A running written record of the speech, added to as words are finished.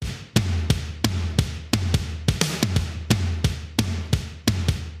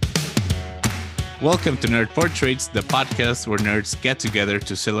Welcome to Nerd Portraits, the podcast where nerds get together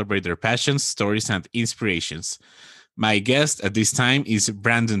to celebrate their passions, stories, and inspirations. My guest at this time is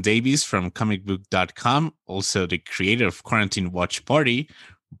Brandon Davies from comicbook.com, also the creator of Quarantine Watch Party.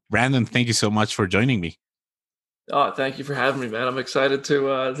 Brandon, thank you so much for joining me. Oh, thank you for having me, man. I'm excited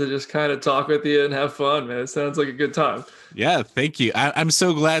to just kind of talk with you and have fun, man. It sounds like a good time. Yeah, thank you. I'm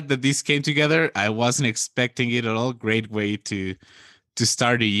so glad that this came together. I wasn't expecting it at all. Great way to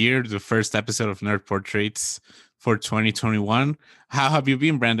start the year, the first episode of Nerd Portraits for 2021. How have you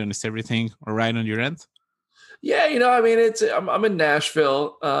been, Brandon? Is everything all right on your end? Yeah, I mean, I'm in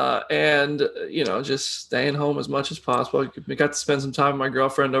Nashville, and just staying home as much as possible. I got to spend some time with my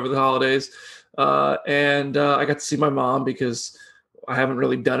girlfriend over the holidays, and I got to see my mom because I haven't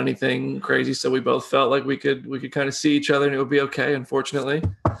really done anything crazy. So we both felt like we could kind of see each other and it would be okay. Unfortunately,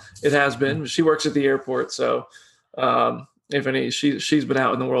 it has been. She works at the airport, so if any, she's been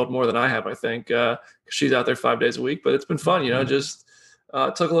out in the world more than I have, I think. She's out there 5 days a week, but it's been fun, just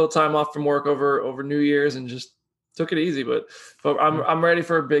took a little time off from work over New Year's and just took it easy. But I'm ready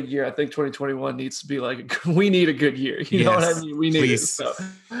for a big year. I think 2021 needs to be we need a good year. You know what I mean? We need please.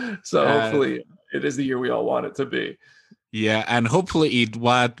 it. So hopefully it is the year we all want it to be. Yeah, and hopefully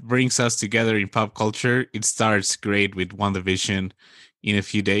what brings us together in pop culture, it starts great with WandaVision in a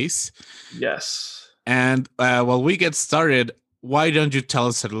few days. Yes. And while we get started, why don't you tell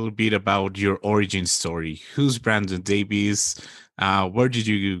us a little bit about your origin story? Who's Brandon Davies? Where did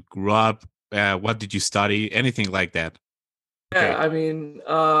you grow up? What did you study? Anything like that? Yeah, I mean,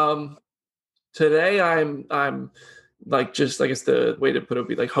 today I'm like, just I guess the way to put it would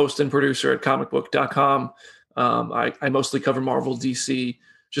be like host and producer at comicbook.com. I mostly cover Marvel, DC,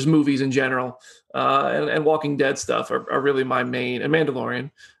 just movies in general, and Walking Dead stuff are really my main, and Mandalorian,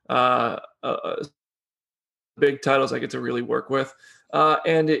 big titles I get to really work with.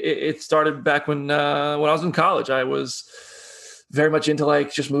 And it started back when I was in college. I was very much into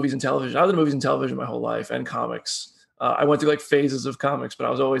like just movies and television. I was in movies and television my whole life and comics. I went through like phases of comics, but I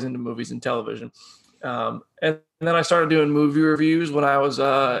was always into movies and television. And then I started doing movie reviews when I was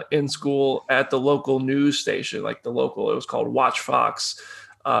in school at the local news station, it was called Watch Fox.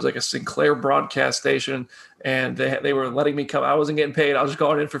 It was like a Sinclair broadcast station, and they were letting me come. I wasn't getting paid. I was just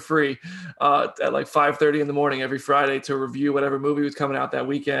going in for free at like 5:30 in the morning every Friday to review whatever movie was coming out that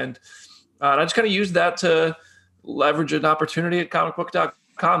weekend. And I just kind of used that to leverage an opportunity at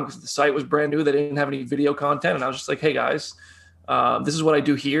comicbook.com because the site was brand new. They didn't have any video content. And I was just like, hey, guys, this is what I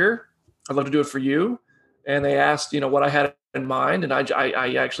do here. I'd love to do it for you. And they asked, what I had in mind. And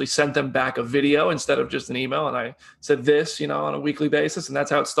I actually sent them back a video instead of just an email. And I said this, on a weekly basis. And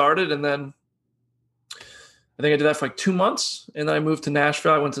that's how it started. And then I think I did that for like 2 months. And then I moved to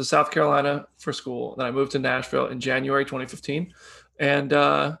Nashville. I went to South Carolina for school. Then I moved to Nashville in January 2015. And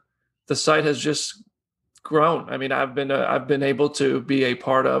the site has just grown. I mean, I've been able to be a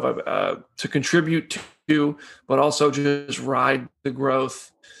part of, to contribute to, but also just ride the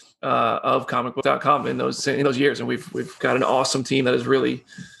growth of comicbook.com in those years. And we've got an awesome team that has really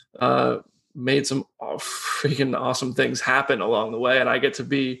made some freaking awesome things happen along the way. And I get to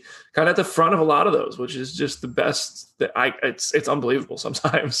be kind of at the front of a lot of those, which is just the best. It's unbelievable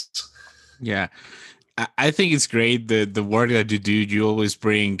sometimes. Yeah. I think it's great the work that you do. You always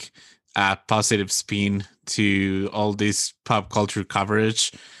bring a positive spin to all this pop culture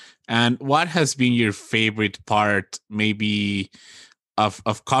coverage. And what has been your favorite part, maybe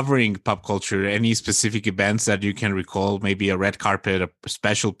of covering pop culture? Any specific events that you can recall? Maybe a red carpet, a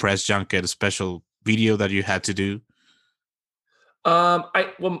special press junket, a special video that you had to do? I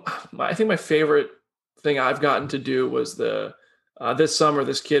think my favorite thing I've gotten to do was this summer,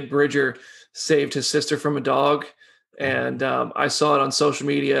 this kid Bridger saved his sister from a dog. And I saw it on social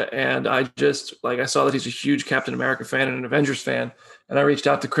media, and I saw that he's a huge Captain America fan and an Avengers fan. And I reached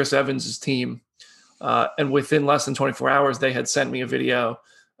out to Chris Evans' team. And within less than 24 hours, they had sent me a video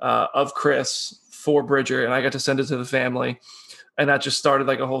of Chris for Bridger, and I got to send it to the family. And that just started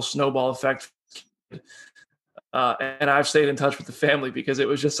like a whole snowball effect. And I've stayed in touch with the family because it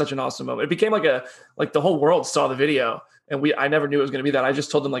was just such an awesome moment. It became like the whole world saw the video, and I never knew it was going to be that. I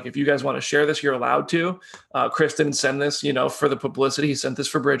just told them, like, if you guys want to share this, you're allowed to. Chris didn't send this, for the publicity. He sent this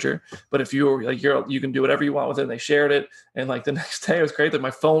for Bridger. But if you were like, you can do whatever you want with it. And they shared it. And like the next day, it was great that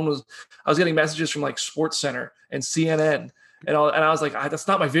I was getting messages from like Sports Center and CNN. And I was like, that's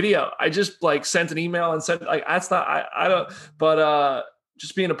not my video. I just like sent an email and said, like, that's not, I don't, but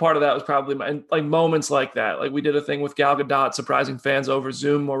just being a part of that was probably like moments like that. Like we did a thing with Gal Gadot surprising fans over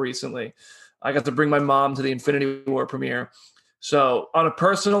Zoom more recently. I got to bring my mom to the Infinity War premiere. So on a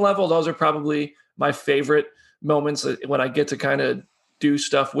personal level, those are probably my favorite moments when I get to kind of do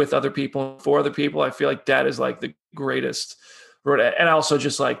stuff with other people, for other people, I feel like that is like the greatest. And also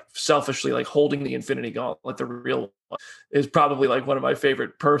just like selfishly, like holding the Infinity Gauntlet, like the real one, is probably like one of my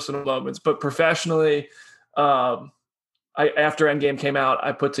favorite personal moments. But professionally, after Endgame came out,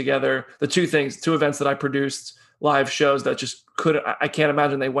 I put together the two events that I produced, live shows that just couldn't. I can't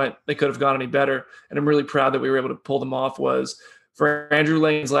imagine they could have gone any better. And I'm really proud that we were able to pull them off. Was for Andrew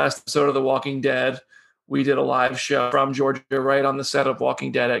Lane's last episode of The Walking Dead, we did a live show from Georgia, right on the set of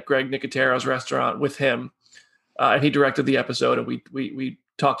Walking Dead at Greg Nicotero's restaurant with him, and he directed the episode, and we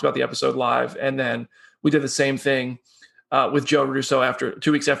talked about the episode live. And then we did the same thing with Joe Russo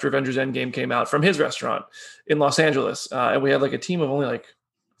 2 weeks after Avengers Endgame came out from his restaurant in Los Angeles. And we had like a team of only like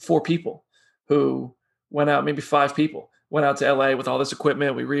 4 people who went out, maybe 5 people went out to LA with all this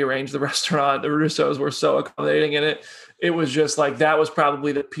equipment. We rearranged the restaurant. The Russos were so accommodating in it. It was just like, that was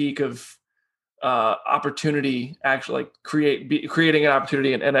probably the peak of opportunity, actually, like creating an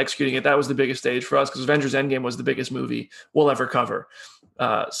opportunity and executing it. That was the biggest stage for us, because Avengers Endgame was the biggest movie we'll ever cover.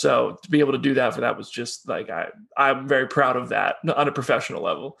 So to be able to do that for that was just like, I'm very proud of that on a professional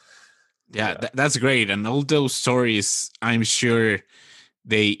level. Yeah, that's great. And all those stories, I'm sure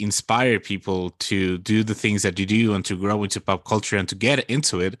they inspire people to do the things that you do and to grow into pop culture and to get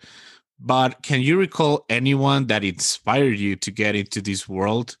into it. But can you recall anyone that inspired you to get into this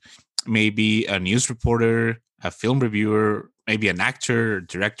world? Maybe a news reporter, a film reviewer, maybe an actor, or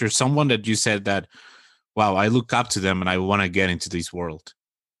director, someone that you said that, wow, I look up to them and I want to get into this world.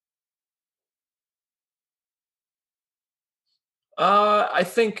 I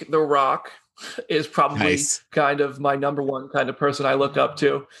think The Rock is probably Nice. kind of my number one kind of person I look up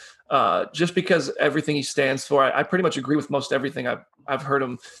to, just because everything he stands for. I pretty much agree with most everything I've heard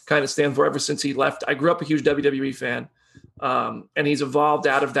him kind of stand for ever since he left. I grew up a huge WWE fan, and he's evolved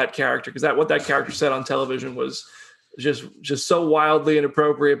out of that character, because what that character said on television was just so wildly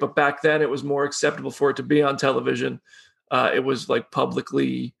inappropriate. But back then, it was more acceptable for it to be on television. It was like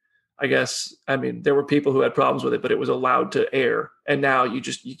publicly, I guess, I mean, there were people who had problems with it, but it was allowed to air. And now you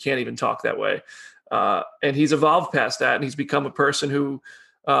can't even talk that way. And he's evolved past that, and he's become a person who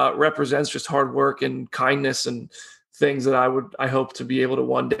represents just hard work and kindness and things that I hope to be able to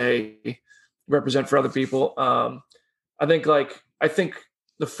one day represent for other people. I think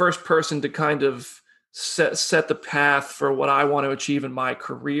the first person to kind of set the path for what I want to achieve in my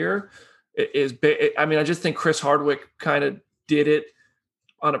career I just think Chris Hardwick kind of did it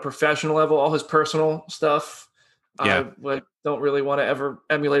on a professional level. All his personal stuff, Yeah. I don't really want to ever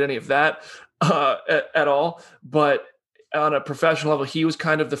emulate any of that at all. But on a professional level, he was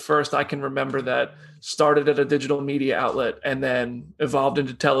kind of the first I can remember that started at a digital media outlet and then evolved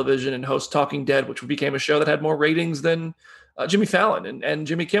into television and host Talking Dead, which became a show that had more ratings than Jimmy Fallon and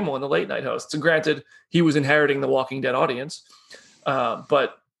Jimmy Kimmel and the late night hosts. And granted, he was inheriting the Walking Dead audience,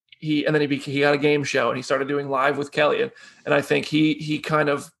 but he got a game show and he started doing Live with Kelly. And I think he kind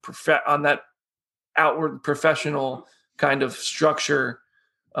of on that outward professional kind of structure,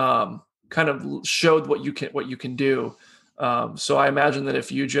 kind of showed what you can do. So I imagine that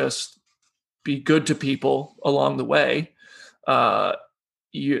if you just be good to people along the way,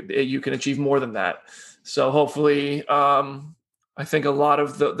 you can achieve more than that. So hopefully, I think a lot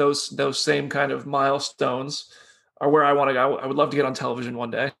of those same kind of milestones are where I want to go. I would love to get on television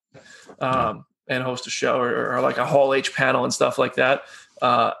one day, and host a show or like a Hall H panel and stuff like that.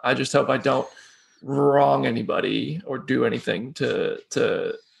 I just hope I don't wrong anybody or do anything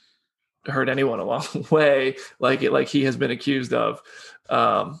to hurt anyone along the way, like he has been accused of.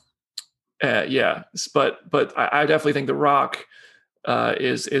 Yeah, but I definitely think The Rock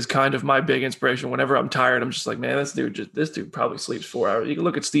is kind of my big inspiration. Whenever I'm tired, I'm just like, man, this dude probably sleeps 4 hours. You can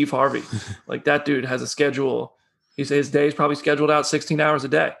look at Steve Harvey, like that dude has a schedule. He says his day's probably scheduled out 16 hours a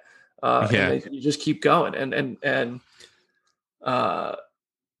day. And you just keep going.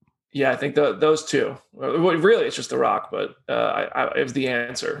 Yeah, I think those two. Really, it's just The Rock, but it was the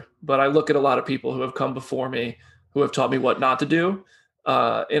answer. But I look at a lot of people who have come before me, who have taught me what not to do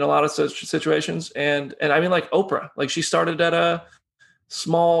in a lot of such situations. And I mean, like Oprah, like she started at a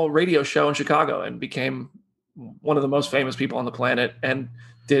small radio show in Chicago and became one of the most famous people on the planet and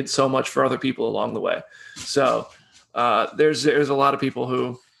did so much for other people along the way. So there's a lot of people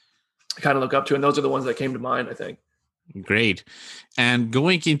who I kind of look up to, and those are the ones that came to mind, I think. Great. And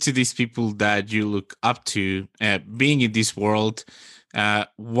going into these people that you look up to, being in this world,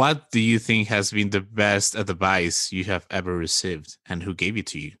 what do you think has been the best advice you have ever received, and who gave it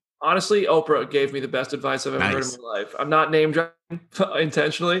to you? Honestly, Oprah gave me the best advice I've ever heard in my life. I'm not name dropping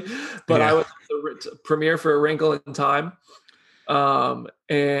intentionally, but I was the premiere for A Wrinkle in Time.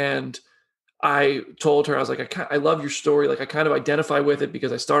 And I told her, I was like, I love your story. Like I kind of identify with it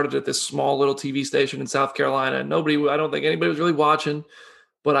because I started at this small little TV station in South Carolina, and I don't think anybody was really watching,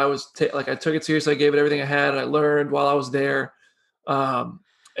 but I was like, I took it seriously. I gave it everything I had, and I learned while I was there. And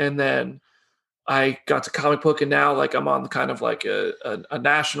then I got to comic book, and now like I'm on kind of like a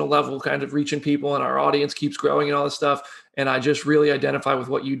national level, kind of reaching people, and our audience keeps growing and all this stuff. And I just really identify with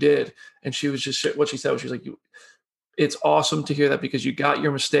what you did. And she was just what she said was, she's like, it's awesome to hear that because you got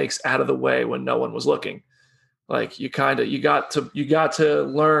your mistakes out of the way when no one was looking. Like you got to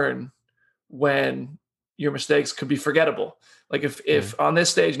learn when your mistakes could be forgettable. Like if on this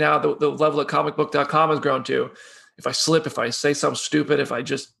stage now, the level that comicbook.com has grown to, if I slip, if I say something stupid, if I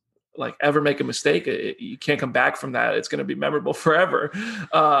just like ever make a mistake, you can't come back from that. It's going to be memorable forever.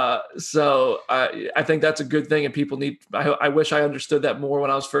 So I think that's a good thing. And people I wish I understood that more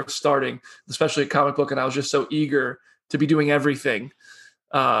when I was first starting, especially a comic book. And I was just so eager to be doing everything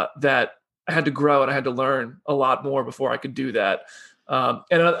that I had to grow and I had to learn a lot more before I could do that. And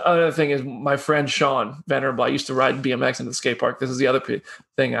another thing is my friend Sean Venerable. I used to ride BMX in the skate park. This is the other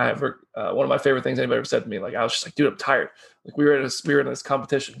thing I ever. One of my favorite things anybody ever said to me. Like I was just like, dude, I'm tired. Like we were in this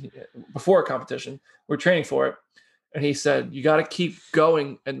competition before a competition. We we're training for it, and he said, you got to keep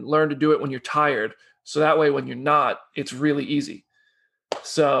going and learn to do it when you're tired. So that way, when you're not, it's really easy.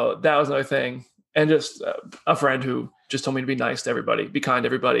 So that was another thing. And just a friend who just told me to be nice to everybody, be kind to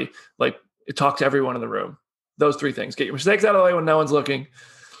everybody, like talk to everyone in the room. Those three things: get your mistakes out of the way when no one's looking.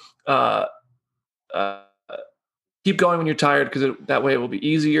 Keep going when you're tired because that way it will be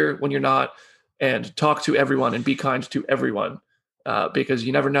easier when you're not. And talk to everyone and be kind to everyone because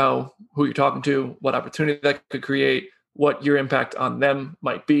you never know who you're talking to, what opportunity that could create, what your impact on them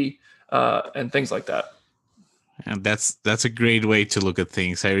might be, and things like that. And that's a great way to look at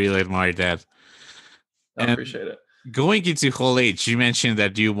things. I really admire that. I appreciate it. Going into Hall H, you mentioned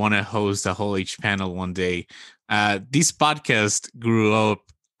that you want to host a Hall H panel one day. This podcast grew up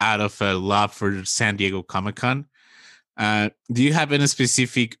out of a love for San Diego Comic-Con. Do you have any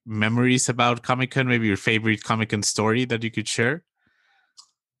specific memories about Comic-Con? Maybe your favorite Comic-Con story that you could share?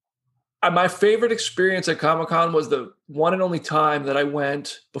 My favorite experience at Comic-Con was the one and only time that I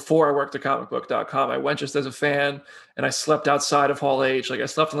went before I worked at comicbook.com. I went just as a fan and I slept outside of Hall H. Like I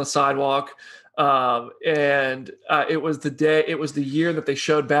slept on the sidewalk. It was the year that they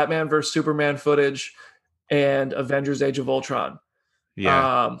showed Batman versus Superman footage and Avengers Age of Ultron.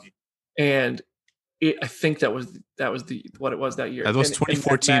 Yeah. I think that was what it was that year. That was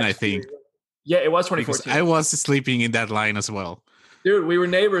 2014, I think. Yeah, it was 2014. Because I was sleeping in that line as well. Dude, we were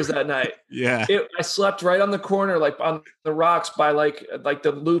neighbors that night. Yeah. I slept right on the corner, like on the rocks by like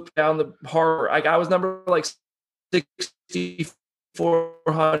the loop down the harbor. I was number like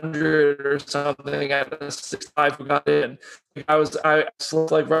 6,400 or something at a 6'5" who got in. I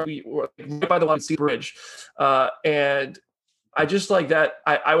slept like right by the Sea Bridge. And I just like that.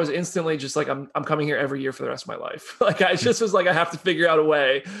 I was instantly just like, I'm coming here every year for the rest of my life. Like I just was like, I have to figure out a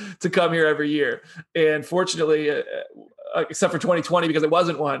way to come here every year. And fortunately, except for 2020, because it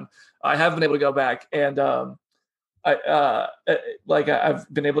wasn't one, I have been able to go back. And I've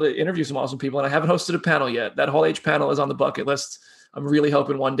been able to interview some awesome people, and I haven't hosted a panel yet. That Hall H panel is on the bucket list. I'm really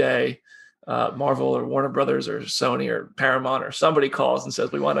hoping one day Marvel or Warner Brothers or Sony or Paramount or somebody calls and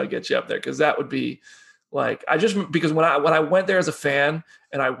says, we want to get you up there. Because that would be like, because when I went there as a fan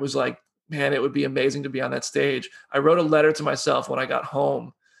and I was like, man, it would be amazing to be on that stage. I wrote a letter to myself when I got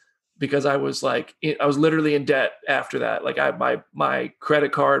home because I was literally in debt after that. Like my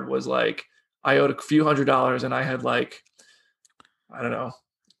credit card was like, I owed a few $100s and I had like, I don't know,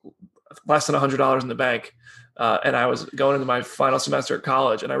 less than $100 in the bank. And I was going into my final semester at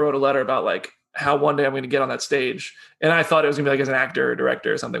college, and I wrote a letter about like how one day I'm going to get on that stage. And I thought it was gonna be like as an actor or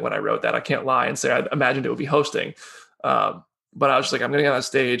director or something when I wrote that. I can't lie and say I imagined it would be hosting. But I was just like, I'm going to get on that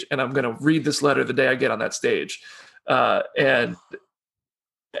stage and I'm going to read this letter the day I get on that stage. And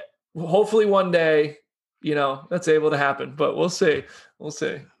hopefully one day, that's able to happen, but we'll see.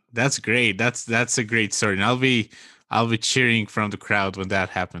 That's great. That's a great story. And I'll be cheering from the crowd when that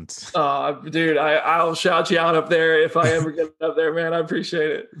happens. Dude, I'll shout you out up there if I ever get up there, man. I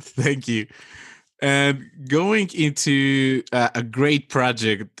appreciate it. Thank you. And going into a great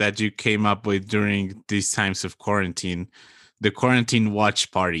project that you came up with during these times of quarantine, the Quarantine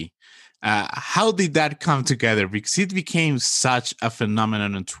Watch Party. How did that come together? Because it became such a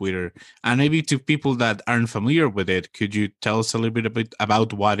phenomenon on Twitter. And maybe to people that aren't familiar with it, could you tell us a little bit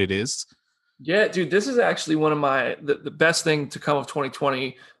about what it is? Yeah, dude, this is actually one of the best thing to come of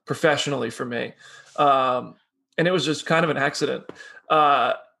 2020 professionally for me. And it was just kind of an accident.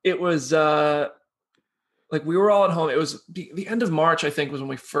 It was like we were all at home. It was the end of March, I think, was when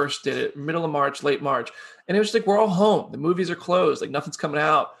we first did it, middle of March, late March. And it was like, we're all home. The movies are closed. Like nothing's coming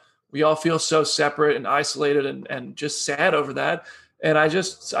out. We all feel so separate and isolated and just sad over that. And I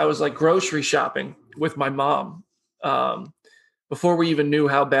was like grocery shopping with my mom before we even knew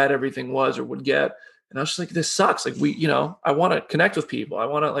how bad everything was or would get. And I was just like, this sucks. Like I want to connect with people. I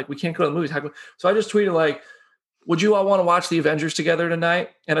want to like, we can't go to the movies. So I just tweeted like, would you all want to watch the Avengers together tonight?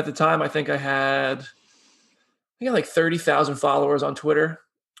 And at the time, I think I had like 30,000 followers on Twitter.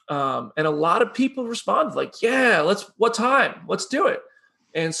 And a lot of people responded like, yeah, what time? Let's do it.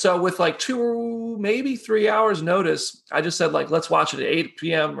 And so with like 2, maybe 3 hours notice, I just said like, let's watch it at 8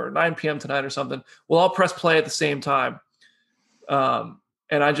 p.m. or 9 p.m. tonight or something. We'll all press play at the same time.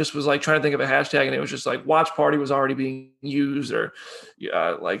 And I just was like trying to think of a hashtag, and it was just like watch party was already being used, or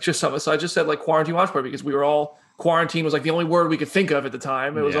like just something. So I just said like quarantine watch party, because we were all, quarantine was like the only word we could think of at the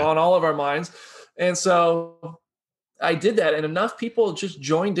time. It was on all of our minds. And so I did that, and enough people just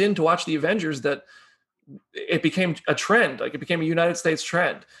joined in to watch the Avengers that it became a trend. Like it became a United States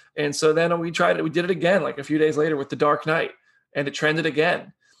trend. And so then we tried it. We did it again, like a few days later with The Dark Knight, and it trended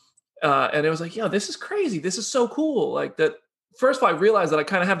again. And it was like, this is crazy. This is so cool. Like that. First of all, I realized that I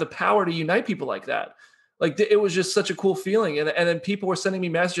kind of have the power to unite people like that. Like it was just such a cool feeling. And then people were sending me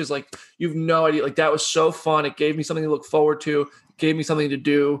messages like, you've no idea. Like that was so fun. It gave me something to look forward to. It gave me something to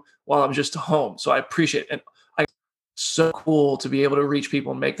do while I'm just home. So I appreciate it. And so cool to be able to reach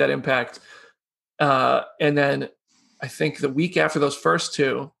people and make that impact. And then I think the week after those first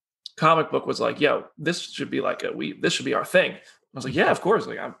two, Comic Book was like, yo, this should be like this should be our thing. I was like, yeah, of course.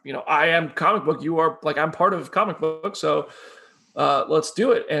 Like I am Comic Book. You are like, I'm part of Comic Book. So let's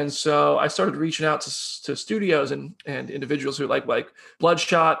do it. And so I started reaching out to studios and individuals who like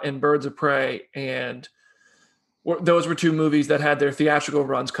Bloodshot and Birds of Prey. And those were two movies that had their theatrical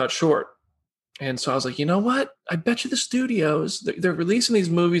runs cut short. And so I was like, you know what? I bet you the studios, they're releasing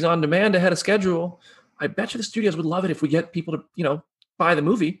these movies on demand ahead of schedule. I bet you the studios would love it if we get people to, buy the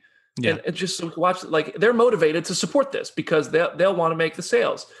movie. Yeah. And just so we can watch it. Like they're motivated to support this because they'll want to make the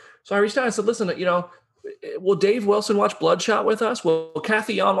sales. So I reached out and said, listen, will Dave Wilson watch Bloodshot with us? Will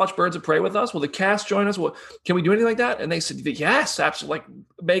Kathy Yon watch Birds of Prey with us? Will the cast join us? Can we do anything like that? And they said, yes, absolutely. Like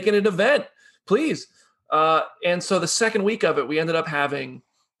make it an event, please. And so the second week of it, we ended up having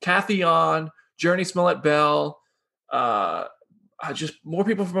Kathy Yon, Journey Smollett-Bell, just more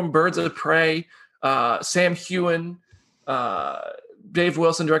people from Birds of Prey, Sam Heughan, Dave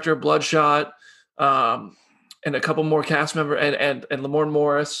Wilson, director of Bloodshot, and a couple more cast members, and Lamorne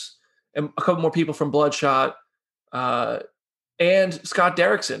Morris, and a couple more people from Bloodshot, and Scott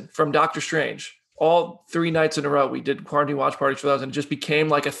Derrickson from Doctor Strange. All 3 nights in a row, we did quarantine watch parties for those, and it just became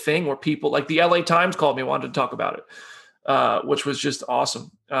like a thing where people, like the LA Times called me, wanted to talk about it, which was just awesome.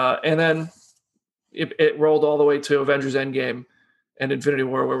 And then it rolled all the way to Avengers Endgame and Infinity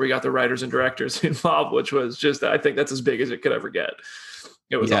War, where we got the writers and directors involved, which was just, I think that's as big as it could ever get.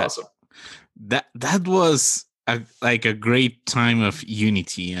 It was awesome. That was a great time of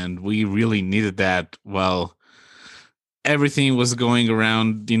unity, and we really needed that. Well, everything was going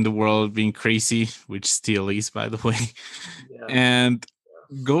around in the world being crazy, which still is, by the way. Yeah. And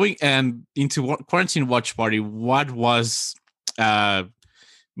going and into quarantine watch party, what was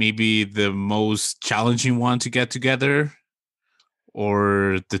maybe the most challenging one to get together,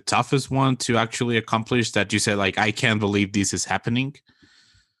 or the toughest one to actually accomplish, that you said like, I can't believe this is happening?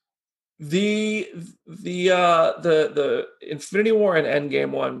 The Infinity War and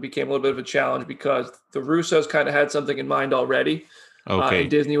Endgame one became a little bit of a challenge because the Russos kind of had something in mind already. Okay.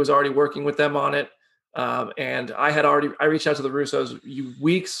 And Disney was already working with them on it. And I reached out to the Russos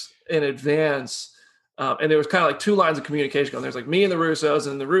weeks in advance. And there was kind of like 2 lines of communication going. There's like me and the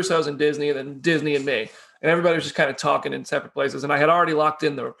Russos and Disney, and then Disney and me. And everybody was just kind of talking in separate places. And I had already locked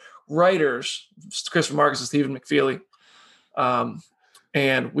in the writers, Christopher Marcus and Stephen McFeely.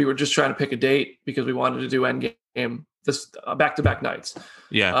 And we were just trying to pick a date because we wanted to do Endgame this back-to-back nights.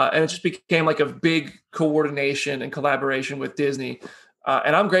 Yeah. And it just became like a big coordination and collaboration with Disney.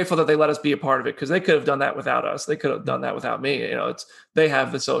 And I'm grateful that they let us be a part of it, because they could have done that without us. They could have done that without me. They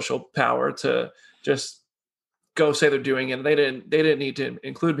have the social power to just go say they're doing it. And they didn't need to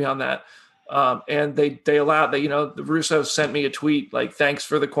include me on that. And they allowed the Russos sent me a tweet like, thanks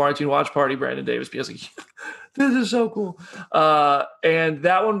for the quarantine watch party, Brandon Davis. Because like, this is so cool. And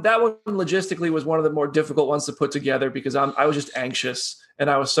that one logistically was one of the more difficult ones to put together, because I was just anxious, and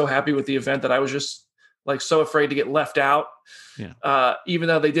I was so happy with the event that I was just like so afraid to get left out. Yeah. Even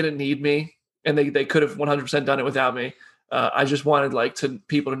though they didn't need me, and they could have 100% done it without me. I just wanted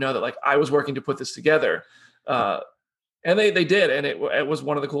people to know that like I was working to put this together. And they did, and it was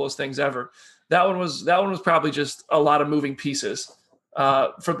one of the coolest things ever. That one was probably just a lot of moving pieces.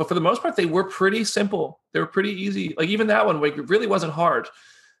 But for the most part, they were pretty simple. They were pretty easy. Like even that one, like, it really wasn't hard.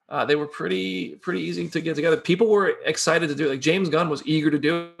 They were pretty easy to get together. People were excited to do it. Like James Gunn was eager to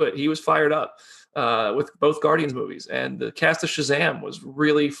do it. He was fired up with both Guardians movies, and the cast of Shazam was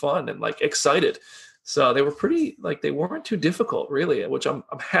really fun and like excited. So they were pretty like they weren't too difficult, really, which I'm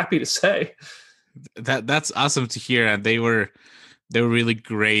happy to say. That's awesome to hear, and they were really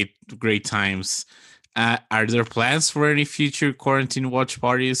great times. Are there plans for any future quarantine watch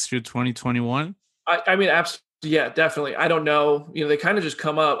parties through 2021? I mean, absolutely, yeah, definitely. I don't know, they kind of just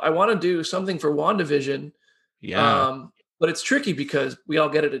come up. I want to do something for WandaVision, Yeah. but it's tricky because we all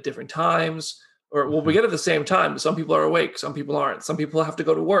get it at different times, or well, we get it at the same time. But some people are awake, some people aren't. Some people have to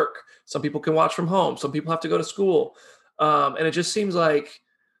go to work. Some people can watch from home. Some people have to go to school, and it just seems like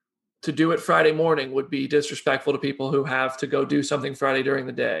to do it Friday morning would be disrespectful to people who have to go do something Friday during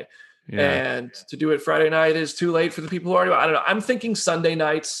the day. Yeah. And to do it Friday night is too late for the people who already, I don't know. I'm thinking Sunday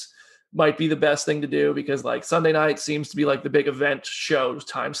nights might be the best thing to do because like Sunday night seems to be like the big event show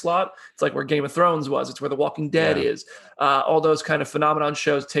time slot. It's like where Game of Thrones was. It's where The Walking Dead is. All those kind of phenomenon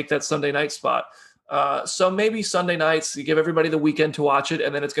shows take that Sunday night spot. So maybe Sunday nights, you give everybody the weekend to watch it,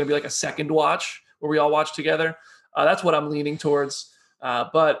 and then it's going to be like a second watch where we all watch together. That's what I'm leaning towards.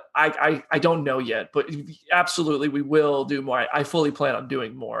 But I don't know yet, but absolutely we will do more. I fully plan on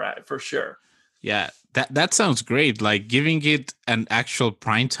doing more for sure. Yeah, that sounds great. Like giving it an actual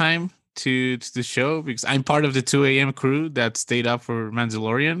prime time to the show, because I'm part of the 2 a.m. crew that stayed up for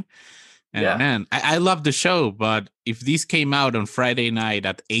Mandalorian. And Yeah. man, I love the show, but if these came out on Friday night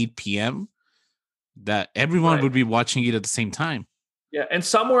at 8 p.m., that everyone Right. would be watching it at the same time. Yeah, and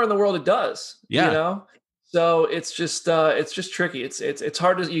somewhere in the world it does. Yeah. So it's just tricky. It's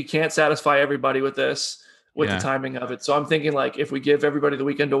hard to you can't satisfy everybody with this with the Yeah. timing of it. So I'm thinking like if we give everybody the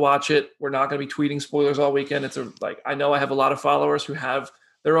weekend to watch it, we're not going to be tweeting spoilers all weekend. Like I know I have a lot of followers who have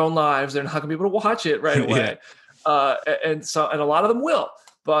their own lives. They're not going to be able to watch it right away. And a lot of them will.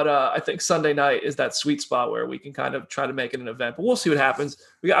 But I think Sunday night is that sweet spot where we can kind of try to make it an event. But we'll see what happens.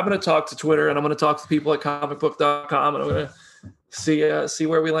 I'm going to talk to Twitter and I'm going to talk to people at comicbook.com and I'm going to see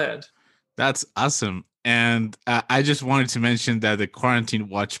where we land. That's awesome. And I just wanted to mention that the quarantine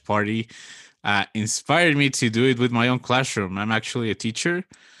watch party inspired me to do it with my own classroom. I'm actually a teacher.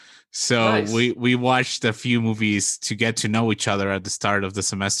 So Nice. we watched a few movies to get to know each other at the start of the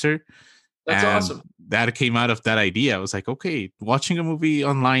semester. That's and awesome. That came out of that idea. I was like, okay, watching a movie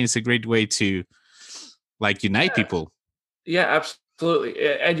online is a great way to like unite people. Yeah,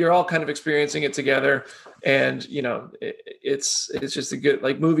 absolutely. And you're all kind of experiencing it together. And it's just a good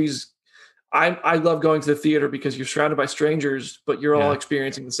like movies. I love going to the theater because you're surrounded by strangers, but you're all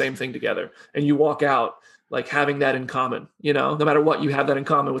experiencing the same thing together. And you walk out like having that in common, no matter what, you have that in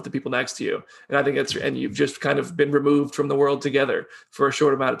common with the people next to you. And I think and you've just kind of been removed from the world together for a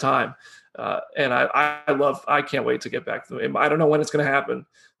short amount of time. And I can't wait to get back to them. I don't know when it's going to happen,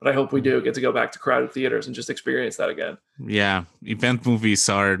 but I hope we do get to go back to crowded theaters and just experience that again. Yeah. Event movies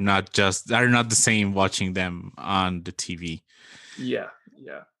are not the same watching them on the TV. Yeah.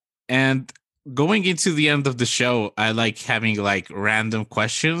 Yeah. And going into the end of the show, I like having like random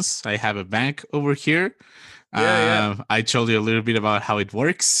questions. I have a bank over here. I told you a little bit about how it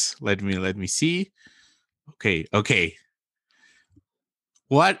works. Let me see. Okay.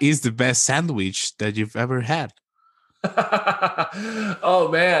 What is the best sandwich that you've ever had? Oh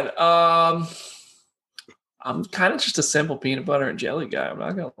man. I'm kind of just a simple peanut butter and jelly guy. I'm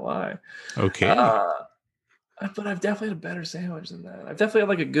not gonna lie. Okay. But I've definitely had a better sandwich than that. I've definitely had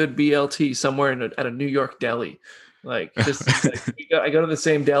like a good BLT somewhere at a New York deli. Like just I go to the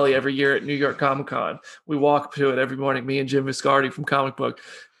same deli every year at New York Comic Con. We walk to it every morning. Me and Jim Viscardi from Comic Book.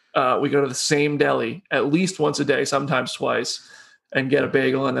 We go to the same deli at least once a day, sometimes twice, and get a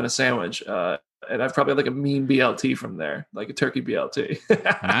bagel and then a sandwich. And I've probably had like a mean BLT from there, like a turkey BLT.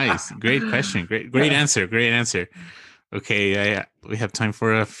 Nice. Great question. Great answer. Great answer. Okay. We have time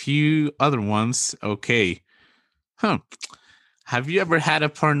for a few other ones. Okay. Have you ever had a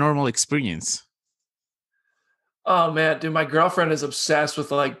paranormal experience? Oh man, dude, my girlfriend is obsessed with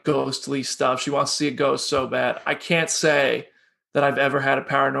like ghostly stuff. She wants to see a ghost so bad. I can't say that I've ever had a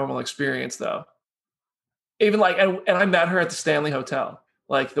paranormal experience though. Even like, and I met her at the Stanley Hotel,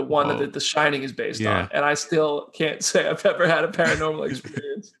 like the one that The Shining is based on, and I still can't say I've ever had a paranormal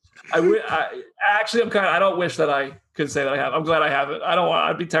experience. I don't wish that I could say that I have. I'm glad I haven't.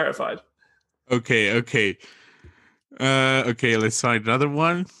 I'd be terrified. Okay. Okay, let's find another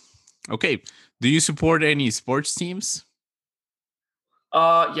one. Okay. Do you support any sports teams?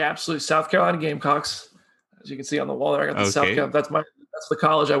 Yeah, absolutely. South Carolina Gamecocks. as you can see on the wall there. I got the South Okay. Carolina. That's the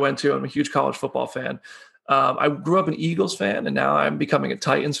college I went to. I'm a huge college football fan. I grew up an Eagles fan, and now I'm becoming a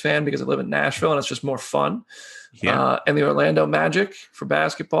Titans fan because I live in Nashville, and it's just more fun. Yeah. And the Orlando Magic for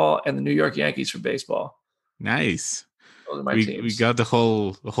basketball, and the New York Yankees for baseball. Nice. Those are my We teams. got the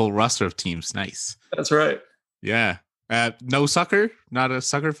whole roster of teams. Nice. That's right. Yeah. No soccer? Not a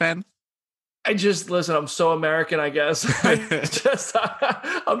soccer fan? I just listen. I'm so American, I guess.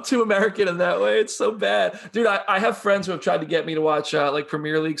 I'm too American in that way. It's so bad, dude. I have friends who have tried to get me to watch like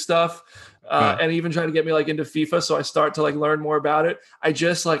Premier League stuff, and even trying to get me like into FIFA. So I start to like learn more about it. I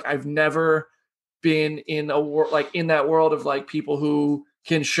just like I've never been in a like in that world of like people who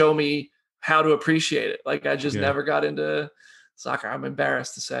can show me how to appreciate it. Like I just never got into soccer. I'm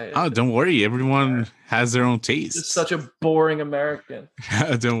embarrassed to say it. Oh, don't worry. Everyone has their own taste. Just such a boring American.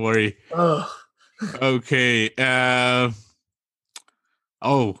 Don't worry. Ugh. Okay. This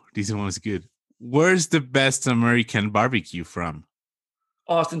one was good. Where's the best American barbecue from?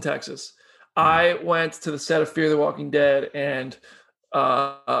 Austin, Texas. I went to the set of Fear the Walking Dead, and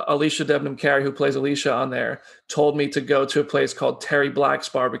Alicia Debnam Carey, who plays Alicia on there, told me to go to a place called Terry Black's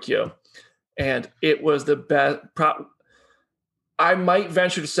Barbecue. And it was the best. I might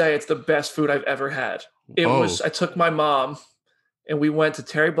venture to say it's the best food I've ever had. I took my mom and we went to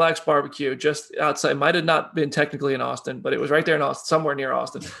Terry Black's Barbecue just outside. It might have not been technically in Austin, but it was right there in Austin, somewhere near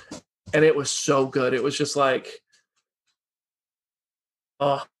Austin. And it was so good. It was just like,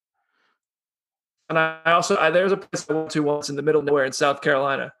 oh. And there's a place I went to once in the middle of nowhere in South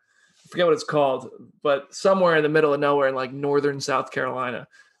Carolina. I forget what it's called, but somewhere in the middle of nowhere in like northern South Carolina.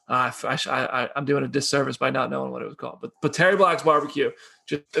 I'm doing a disservice by not knowing what it was called, but Terry Black's Barbecue,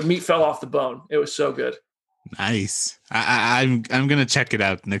 just the meat fell off the bone. It was so good. Nice. I'm gonna check it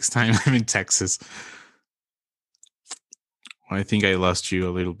out next time I'm in Texas. I think I lost you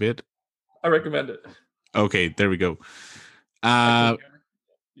a little bit. I recommend it. Okay, there we go. And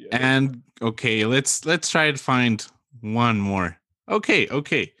okay, let's try to find one more. Okay.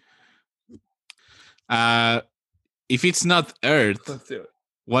 If it's not Earth, let's do it.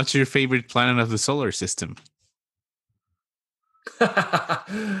 What's your favorite planet of the solar system?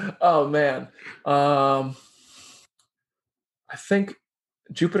 Oh man, I think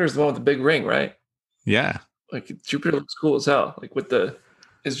Jupiter's the one with the big ring, right? Yeah, like Jupiter looks cool as hell. Like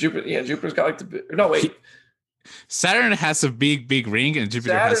is Jupiter? Yeah, Jupiter's got like no wait. Saturn has a big ring, and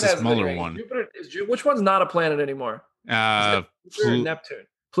Jupiter has a smaller one. Which one's not a planet anymore? Neptune.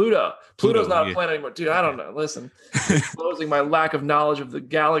 Pluto's not a planet anymore. Dude, I don't know. Listen, exposing my lack of knowledge of the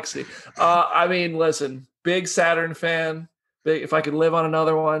galaxy. I mean, listen, big Saturn fan. If I could live on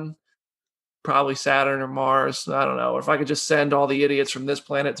another one, probably Saturn or Mars. I don't know. Or if I could just send all the idiots from this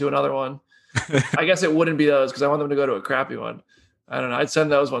planet to another one. I guess it wouldn't be those because I want them to go to a crappy one. I don't know. I'd send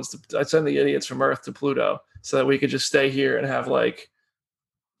those ones I'd send the idiots from Earth to Pluto so that we could just stay here and have like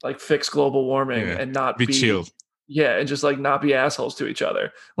fix global warming and not be chill. Yeah, and just like not be assholes to each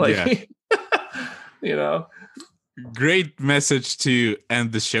other. Like, you know. Great message to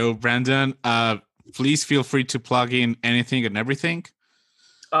end the show, Brandon. Please feel free to plug in anything and everything.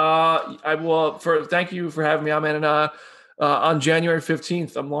 Thank you for having me on, man. And on January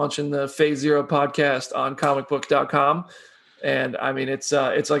 15th, I'm launching the Phase Zero podcast on comicbook.com. And I mean, it's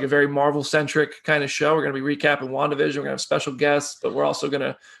like a very Marvel centric kind of show. We're going to be recapping WandaVision. We're going to have special guests, but we're also going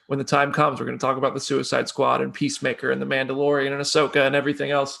to, when the time comes, we're going to talk about the Suicide Squad and Peacemaker and the Mandalorian and Ahsoka and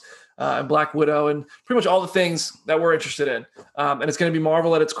everything else, and Black Widow and pretty much all the things that we're interested in. And it's going to be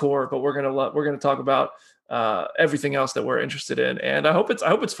Marvel at its core, but we're going to talk about everything else that we're interested in. And I hope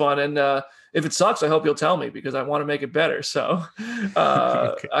it's fun. And if it sucks, I hope you'll tell me because I want to make it better. So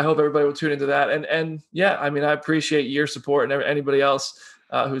okay. I hope everybody will tune into that. And yeah, I mean, I appreciate your support and anybody else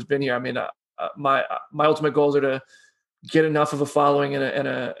who's been here. I mean, my ultimate goals are to get enough of a following and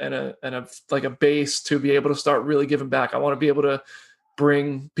a like a base to be able to start really giving back. I want to be able to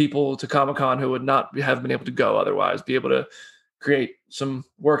bring people to Comic-Con who would not have been able to go otherwise, be able to create some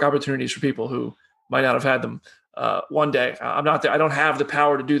work opportunities for people who might not have had them one day. I'm not there. I don't have the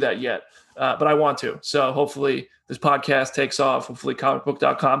power to do that yet. But I want to. So hopefully this podcast takes off. Hopefully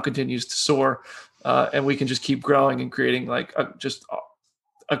comicbook.com continues to soar and we can just keep growing and creating like just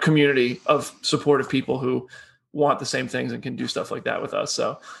a community of supportive people who want the same things and can do stuff like that with us.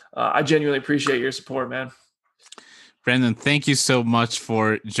 So I genuinely appreciate your support, man. Brandon, thank you so much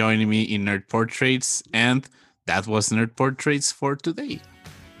for joining me in Nerd Portraits. And that was Nerd Portraits for today.